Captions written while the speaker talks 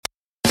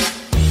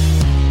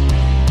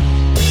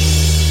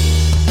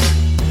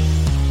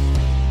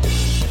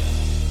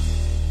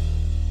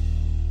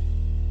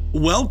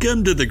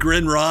Welcome to the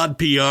Grindrod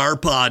PR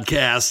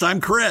Podcast.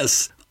 I'm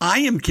Chris. I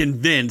am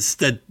convinced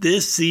that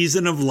this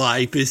season of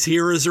life is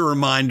here as a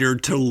reminder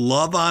to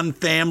love on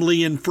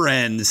family and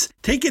friends.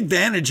 Take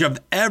advantage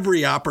of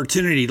every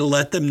opportunity to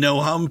let them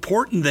know how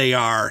important they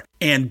are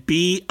and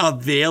be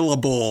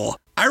available.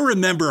 I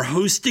remember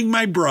hosting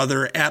my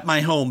brother at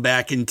my home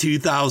back in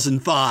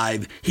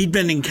 2005. He'd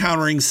been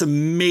encountering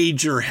some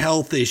major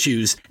health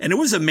issues, and it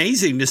was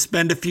amazing to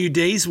spend a few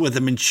days with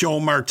him and show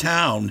him our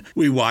town.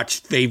 We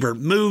watched favorite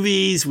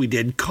movies, we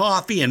did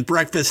coffee and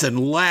breakfast, and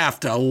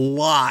laughed a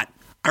lot.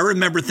 I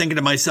remember thinking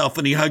to myself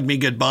when he hugged me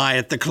goodbye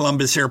at the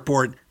Columbus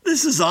airport,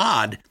 this is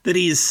odd that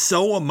he is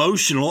so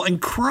emotional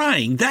and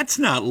crying. That's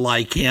not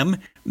like him.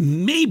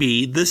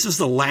 Maybe this is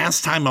the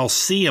last time I'll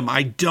see him.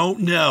 I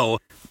don't know.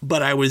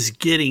 But I was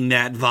getting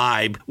that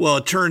vibe. Well,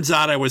 it turns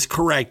out I was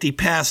correct. He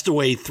passed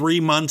away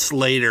 3 months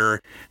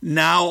later.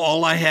 Now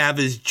all I have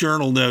is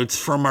journal notes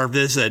from our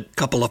visit, a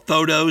couple of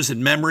photos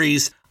and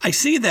memories. I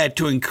say that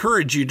to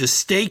encourage you to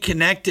stay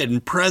connected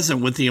and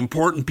present with the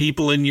important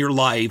people in your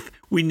life.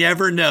 We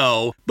never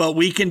know, but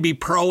we can be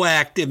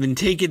proactive and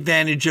take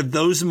advantage of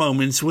those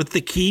moments with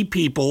the key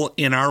people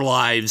in our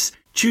lives.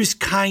 Choose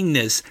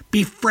kindness,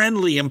 be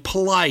friendly and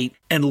polite,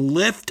 and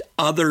lift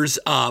others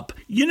up.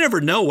 You never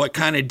know what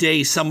kind of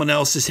day someone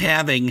else is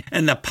having,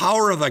 and the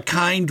power of a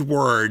kind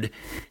word.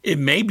 It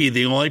may be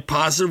the only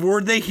positive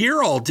word they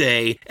hear all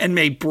day, and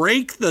may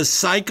break the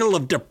cycle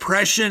of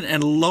depression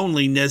and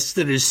loneliness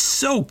that is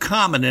so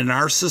common in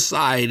our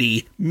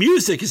society.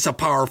 Music is a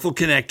powerful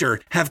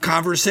connector. Have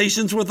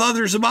conversations with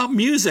others about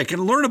music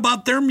and learn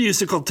about their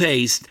musical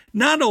taste.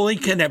 Not only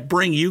can it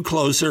bring you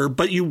closer,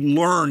 but you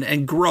learn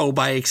and grow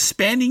by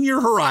expanding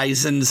your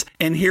horizons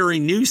and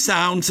hearing new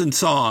sounds and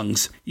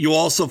songs. You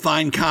also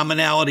find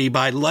commonality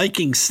by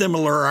liking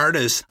similar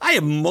artists. I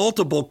have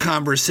multiple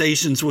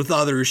conversations with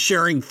others,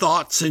 sharing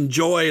thoughts and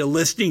joy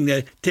listening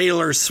to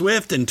Taylor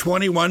Swift and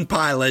 21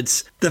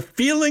 Pilots. The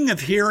feeling of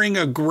hearing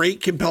a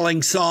great,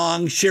 compelling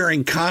song,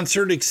 sharing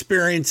concert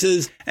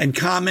experiences, and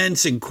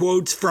comments and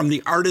quotes from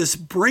the artists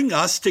bring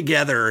us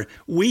together.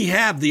 We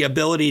have the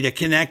ability to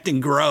connect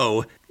and grow.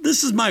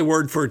 This is my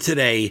word for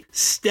today.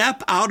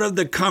 Step out of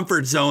the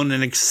comfort zone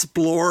and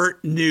explore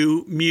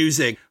new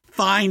music.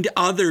 Find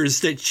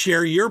others that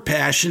share your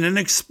passion and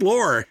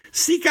explore.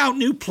 Seek out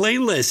new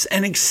playlists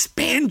and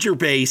expand your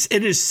base.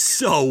 It is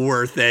so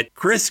worth it.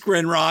 Chris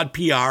Grindrod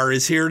PR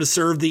is here to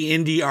serve the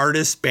indie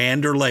artist,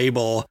 band, or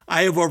label.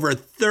 I have over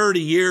 30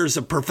 years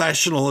of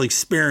professional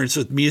experience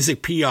with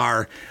music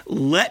PR.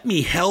 Let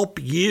me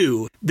help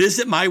you.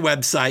 Visit my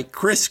website,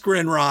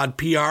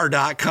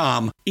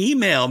 chrisgrindrodpr.com.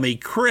 Email me,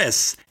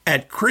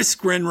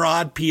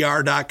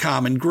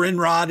 chris@chrisgrindrodpr.com. And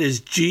Grindrod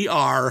is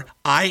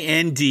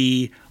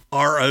GRINDROD.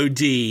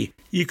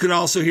 You can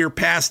also hear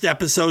past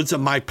episodes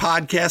of my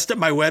podcast at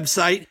my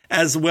website,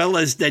 as well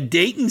as the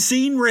Dayton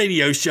Scene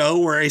radio show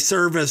where I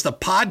serve as the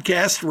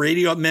podcast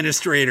radio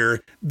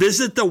administrator.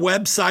 Visit the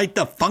website,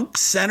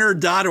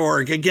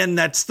 thefunkcenter.org. Again,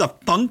 that's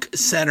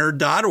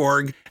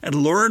thefunkcenter.org, and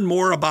learn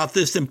more about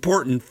this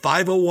important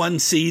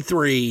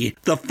 501c3,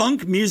 the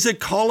Funk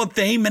Music Hall of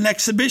Fame and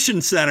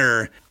Exhibition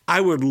Center. I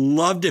would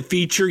love to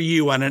feature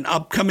you on an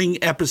upcoming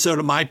episode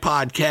of my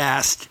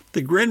podcast.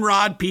 The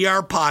Grindrod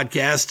PR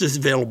Podcast is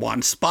available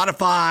on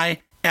Spotify,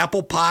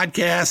 Apple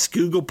Podcasts,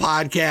 Google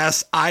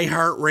Podcasts,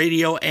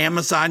 iHeartRadio,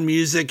 Amazon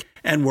Music,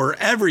 and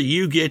wherever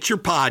you get your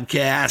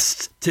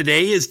podcasts.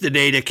 Today is the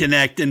day to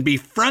connect and be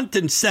front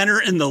and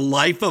center in the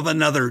life of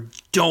another.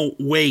 Don't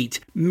wait.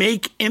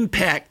 Make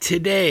impact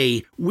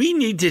today. We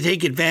need to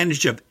take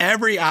advantage of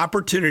every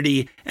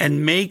opportunity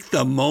and make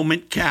the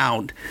moment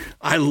count.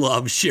 I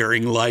love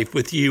sharing life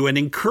with you and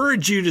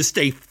encourage you to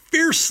stay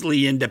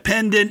fiercely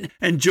independent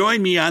and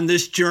join me on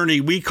this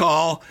journey we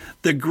call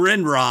the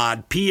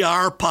Grindrod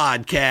PR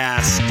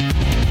Podcast.